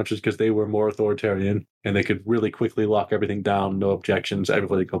most of our countries because they were more authoritarian and they could really quickly lock everything down, no objections,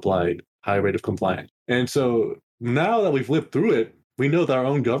 everybody complied, high rate of compliance. And so now that we've lived through it, we know that our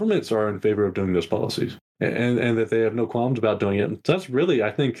own governments are in favor of doing those policies and that they have no qualms about doing it. And that's really,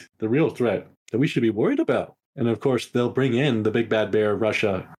 I think, the real threat that we should be worried about. And of course, they'll bring in the big bad bear,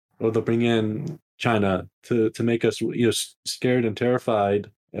 Russia, or they'll bring in China to make us, scared and terrified.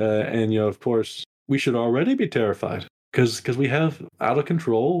 And of course, we should already be terrified because we have out of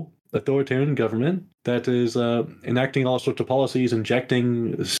control authoritarian government that is enacting all sorts of policies,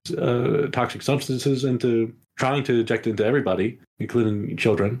 injecting toxic substances trying to inject into everybody, including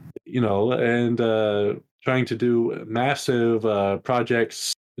children, and trying to do massive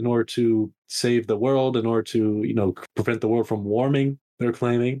projects in order to save the world, in order to, prevent the world from warming, they're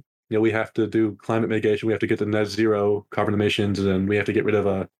claiming. we have to do climate mitigation. We have to get to net zero carbon emissions, and we have to get rid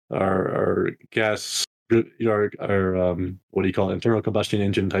of our gas, our what do you call it, internal combustion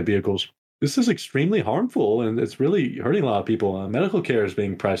engine type vehicles. This is extremely harmful, and it's really hurting a lot of people. Medical care is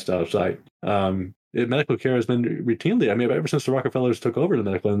being priced out of sight. Medical care has been routinely, ever since the Rockefellers took over the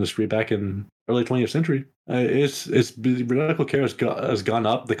medical industry back in early 20th century, medical care has gone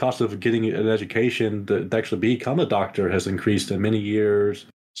up. The cost of getting an education to actually become a doctor has increased in many years,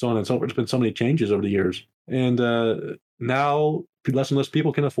 so on and so forth. There's been so many changes over the years. And now less and less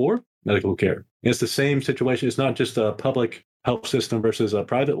people can afford medical care. And it's the same situation. It's not just a public health system versus a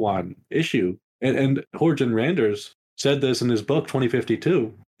private one issue. And Horgen Randers said this in his book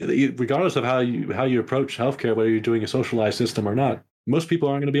 2052. Regardless of how you approach healthcare, whether you're doing a socialized system or not, most people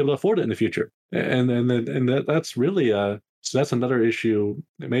aren't going to be able to afford it in the future. And that's really so that's another issue,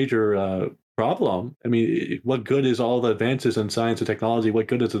 a major problem. What good is all the advances in science and technology? What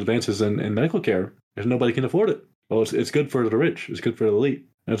good is the advances in medical care if nobody can afford it? Well, it's good for the rich. It's good for the elite.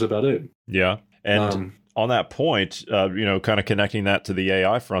 That's about it. Yeah. And on that point, kind of connecting that to the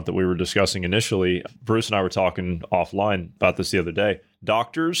AI front that we were discussing initially, Bruce and I were talking offline about this the other day.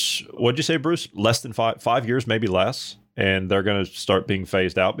 Doctors, what'd you say, Bruce? Less than 5 years, maybe less, and they're going to start being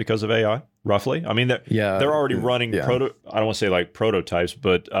phased out because of AI, roughly. They're already running I don't want to say like prototypes,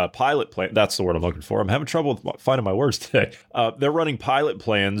 but pilot plan. That's the word I'm looking for. I'm having trouble finding my words today. They're running pilot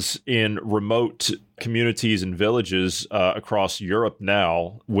plans in remote communities and villages across Europe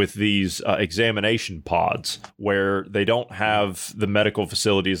now with these examination pods where they don't have the medical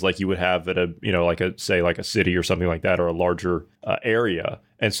facilities like you would have at a city or something like that, or a larger area.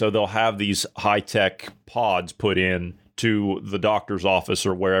 And so they'll have these high-tech pods put in to the doctor's office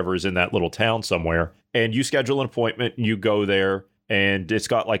or wherever is in that little town somewhere. And you schedule an appointment, you go there, and it's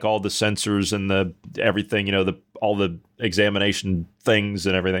got like all the sensors and the everything, all the examination things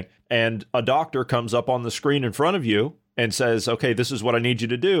and everything. And a doctor comes up on the screen in front of you and says, okay, this is what I need you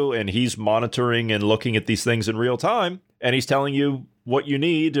to do. And he's monitoring and looking at these things in real time. And he's telling you what you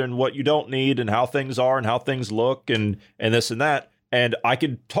need and what you don't need and how things are and how things look and this and that. And I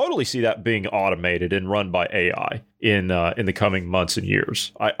could totally see that being automated and run by AI in the coming months and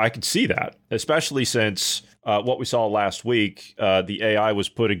years. I could see that, especially since what we saw last week, the AI was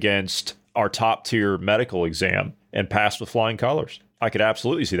put against our top tier medical exam and passed with flying colors. I could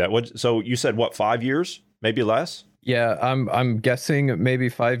absolutely see that. So you said, 5 years, maybe less? Yeah, I'm guessing maybe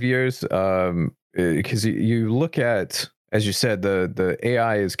 5 years, because you look at, as you said, the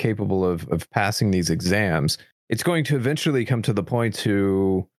AI is capable of passing these exams. It's going to eventually come to the point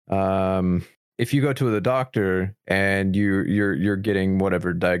to, if you go to the doctor and you're getting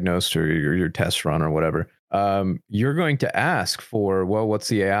whatever diagnosed or your test run or whatever, you're going to ask for, well, what's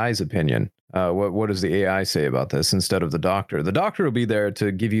the AI's opinion? What does the AI say about this instead of the doctor? The doctor will be there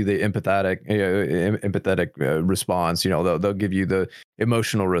to give you the empathetic response. They'll give you the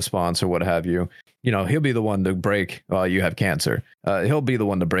emotional response or what have you. He'll be the one to break, you have cancer. He'll be the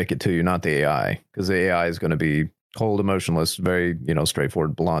one to break it to you, not the AI, because the AI is going to be cold, emotionless, very,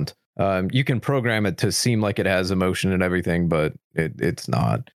 straightforward, blunt. You can program it to seem like it has emotion and everything, but it's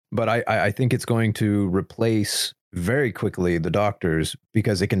not. But I think it's going to replace very quickly the doctors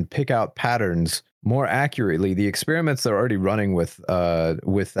because it can pick out patterns more accurately. The experiments they're already running with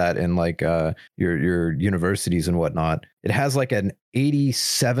that in like your universities and whatnot, it has like an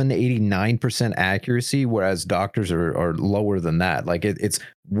 89% accuracy, whereas doctors are lower than that. Like it's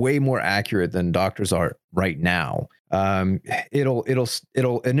way more accurate than doctors are right now.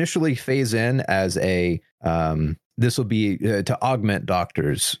 It'll initially phase in as a this will be to augment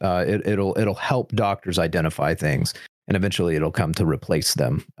doctors. It'll help doctors identify things, and eventually it'll come to replace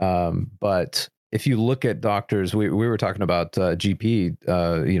them. But if you look at doctors, we were talking about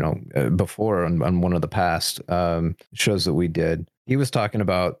GP, before on one of the past shows that we did. He was talking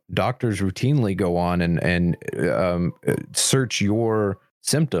about doctors routinely go on and search your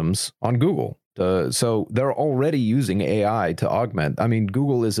symptoms on Google. So they're already using AI to augment. I mean,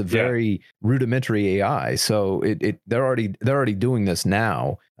 Google is a very rudimentary AI, so they're already doing this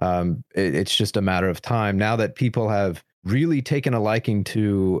now. It's just a matter of time now that people have really taken a liking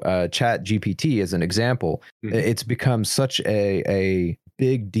to Chat GPT as an example. Mm-hmm. It's become such a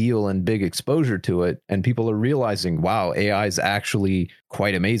big deal and big exposure to it, and people are realizing, wow, AI is actually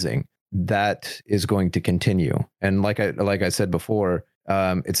quite amazing. That is going to continue, and like I said before.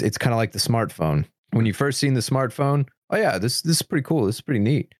 It's kind of like the smartphone. When you first seen the smartphone, oh yeah, this is pretty cool. This is pretty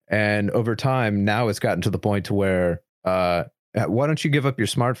neat. And over time, now it's gotten to the point to where, why don't you give up your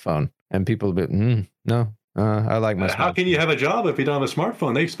smartphone? And people will be, no, I like my smartphone. How can you have a job if you don't have a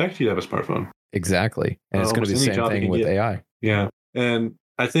smartphone? They expect you to have a smartphone. Exactly. And it's going to be the same thing with AI. Yeah. And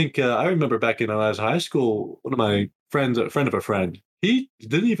I think I remember back in I was high school, one of my friends, a friend of a friend, he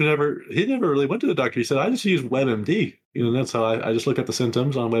never really went to the doctor. He said, I just use WebMD. And that's how I just look at the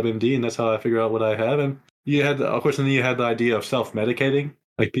symptoms on WebMD, and that's how I figure out what I have. And you had, of course, and then you had the idea of self-medicating,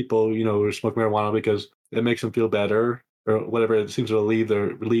 like people, who smoke marijuana because it makes them feel better or whatever. It seems to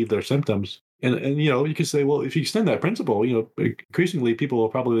relieve their symptoms. And you could say, well, if you extend that principle, increasingly people will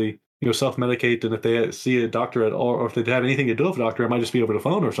probably self-medicate, and if they see a doctor at all, or if they have anything to do with a doctor, it might just be over the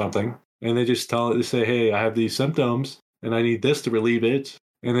phone or something, and they just say, hey, I have these symptoms and I need this to relieve it,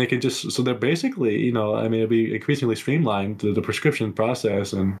 and they can just, so they're basically, it'd be increasingly streamlined, the prescription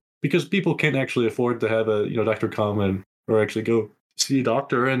process, and because people can't actually afford to have a doctor come or actually go see a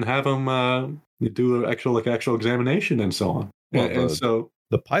doctor and have them do an actual examination and so on. Well, so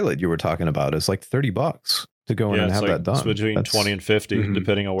the pilot you were talking about is like $30 to go in and have that done. It's between 20 and 50,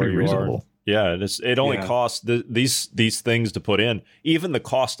 depending on where you reasonable. are. Yeah, and it only costs these things to put in. Even the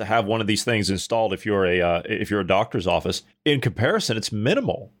cost to have one of these things installed, if you're a doctor's office, in comparison, it's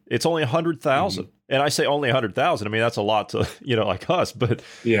minimal. It's only $100,000, and I say only $100,000. I mean, that's a lot to like us, but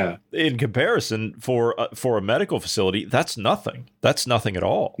yeah, in comparison for a medical facility, that's nothing. That's nothing at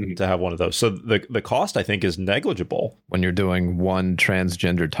all to have one of those. So the cost, I think, is negligible. When you're doing one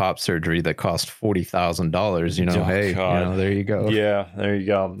transgender top surgery that costs $40,000, there you go. Yeah, there you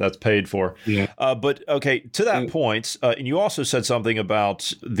go. That's paid for. Yeah. But okay, to that point, and you also said something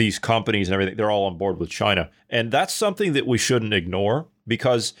about these companies and everything. They're all on board with China, and that's something that we shouldn't ignore,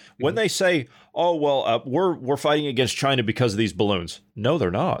 because when they say, "Oh well, we're fighting against China because of these balloons," no,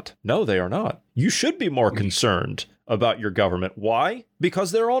 they're not. No, they are not. You should be more concerned about your government. Why?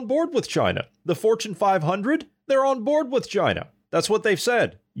 Because they're on board with China. The Fortune 500, they're on board with China. That's what they've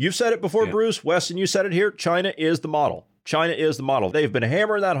said. You've said it before, Bruce, Weston, you said it here. China is the model. China is the model. They've been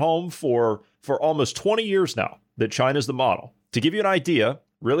hammering that home for almost 20 years now, that China's the model. To give you an idea,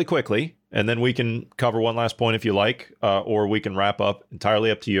 really quickly, and then we can cover one last point if you like, or we can wrap up,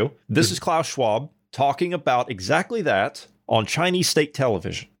 entirely up to you. This is Klaus Schwab talking about exactly that on Chinese state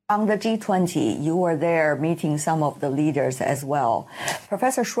television. On the G20, you were there meeting some of the leaders as well.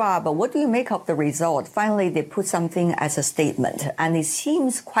 Professor Schwab, what do you make of the result? Finally, they put something as a statement, and it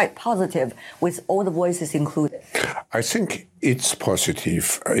seems quite positive with all the voices included. I think it's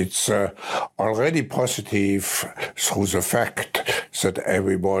positive. It's already positive through the fact that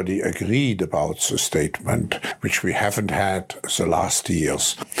everybody agreed about the statement, which we haven't had the last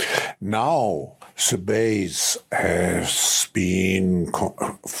years. Now, the base has been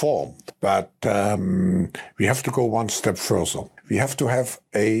formed, but we have to go one step further. We have to have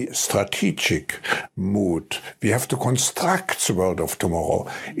a strategic mood. We have to construct the world of tomorrow.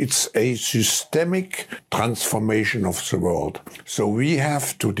 It's a systemic transformation of the world. So we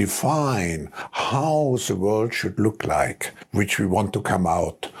have to define how the world should look like, which we want to come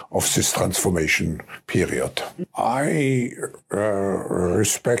out of this transformation period. I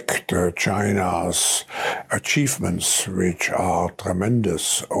respect China's achievements, which are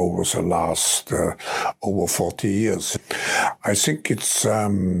tremendous over the last over 40 years. I think it's a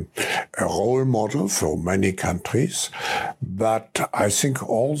role model for many countries, but I think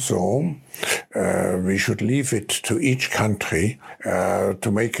also we should leave it to each country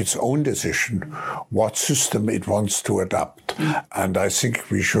to make its own decision what system it wants to adopt. And I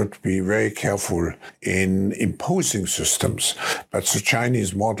think we should be very careful in imposing systems. But the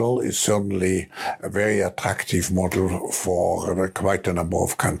Chinese model is certainly a very attractive model for quite a number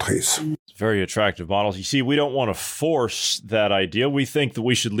of countries. Very attractive models. You see, we don't want to force that idea. We think that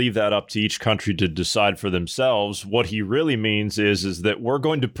we should leave that up to each country to decide for themselves. What he really means is that we're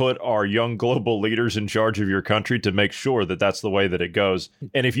going to put our young global leaders in charge of your country to make sure that that's the way that it goes.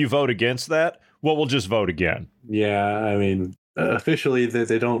 And if you vote against that, well, we'll just vote again. Yeah, I mean, officially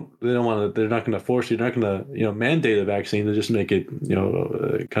they don't want to. They're not going to force you. They're not going to mandate a vaccine. They just make it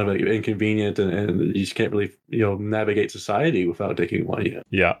kind of inconvenient, and you just can't really navigate society without taking one.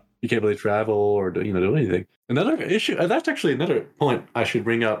 Yeah. You can't really travel or do anything. Another issue, that's actually another point I should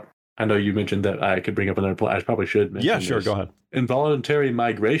bring up. I know you mentioned that I could bring up another point. I probably should mention Yeah, sure, this. go ahead. Involuntary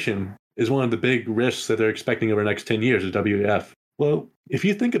migration is one of the big risks that they're expecting over the next 10 years, the WEF. Well, if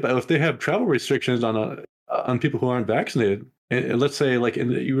you think about if they have travel restrictions on people who aren't vaccinated, and let's say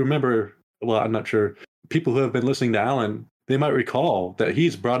you remember, well, I'm not sure, people who have been listening to Alan, they might recall that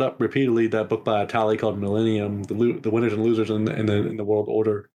he's brought up repeatedly that book by Attali called Millennium, the winners and losers in the world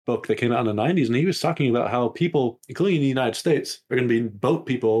order book that came out in the 90s. And he was talking about how people, including the United States, are going to be boat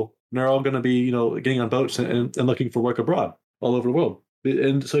people, and they're all going to be, getting on boats and looking for work abroad all over the world.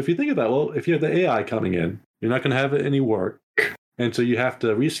 And so if you think about, well, if you have the AI coming in, you're not going to have any work. And so you have to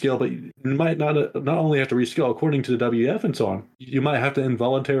reskill, but you might not only have to reskill according to the WEF and so on. You might have to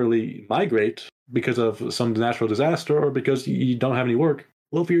involuntarily migrate because of some natural disaster or because you don't have any work.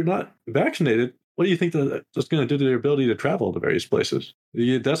 Well, if you're not vaccinated, what do you think that's going to do to their ability to travel to various places?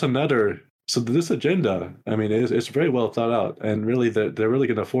 That's another. So this agenda, I mean, it's very well thought out, and really they're really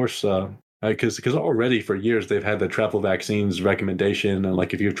going to force. Because already for years they've had the travel vaccines recommendation, and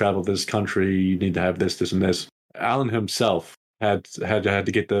like if you travel this country, you need to have this, this, and this. Alan himself had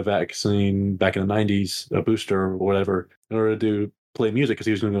to get the vaccine back in the 90s, a booster or whatever, in order to play music because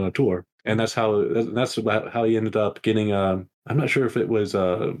he was going on a tour, and that's how he ended up getting. I'm not sure if it was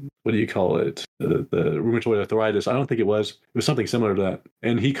what do you call it, the rheumatoid arthritis. I don't think it was. It was something similar to that,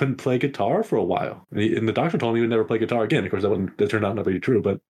 and he couldn't play guitar for a while. And the doctor told him he would never play guitar again. Of course, that turned out not to be true,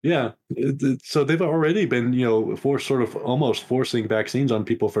 but yeah. So they've already been almost forcing vaccines on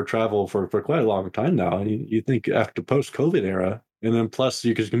people for travel for quite a long time now. And you think after post-COVID era. And then plus,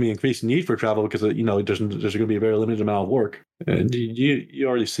 there's going to be increased need for travel because there's going to be a very limited amount of work, and you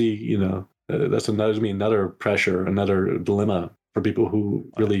already see that's another pressure, another dilemma for people who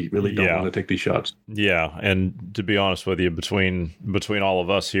really don't want to take these shots. Yeah, and to be honest with you, between all of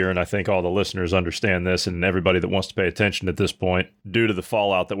us here, and I think all the listeners understand this, and everybody that wants to pay attention at this point, due to the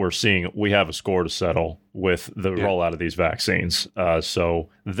fallout that we're seeing, we have a score to settle with the rollout of these vaccines. So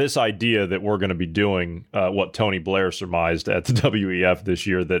this idea that we're going to be doing what Tony Blair surmised at the WEF this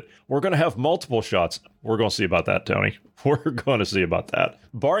year, that we're going to have multiple shots, we're going to see about that, Tony. We're going to see about that.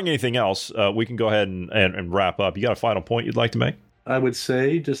 Barring anything else, we can go ahead and wrap up. You got a final point you'd like to make? I would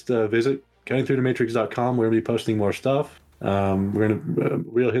say just visit cuttingthroughthematrix.com. We're going to be posting more stuff. We're going to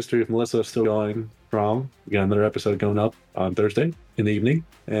Real History with Melissa is still going strong. We got another episode going up on Thursday in the evening,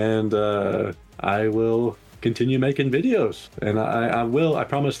 and I will continue making videos, and I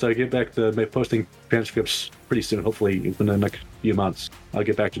promise to get back to posting transcripts pretty soon, hopefully within the next few months. I'll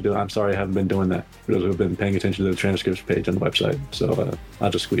get back to doing. I'm sorry I haven't been doing that for those who have been paying attention to the transcripts page on the website. So I'll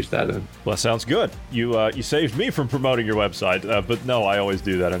just squeeze that in. Well, that sounds good. You saved me from promoting your website, but no, I always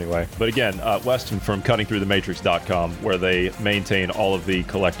do that anyway. But again, Weston from cuttingthroughthematrix.com, where they maintain all of the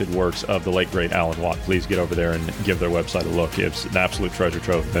collected works of the late great Alan Watt. Please get over there and give their website a look. It's an absolute treasure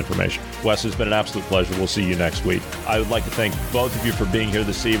trove of information. Wes, it's been an absolute pleasure. We'll see you next week. I would like to thank both of you for being here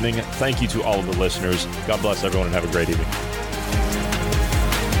this evening. Thank you to all of the listeners. God bless everyone and have a great evening.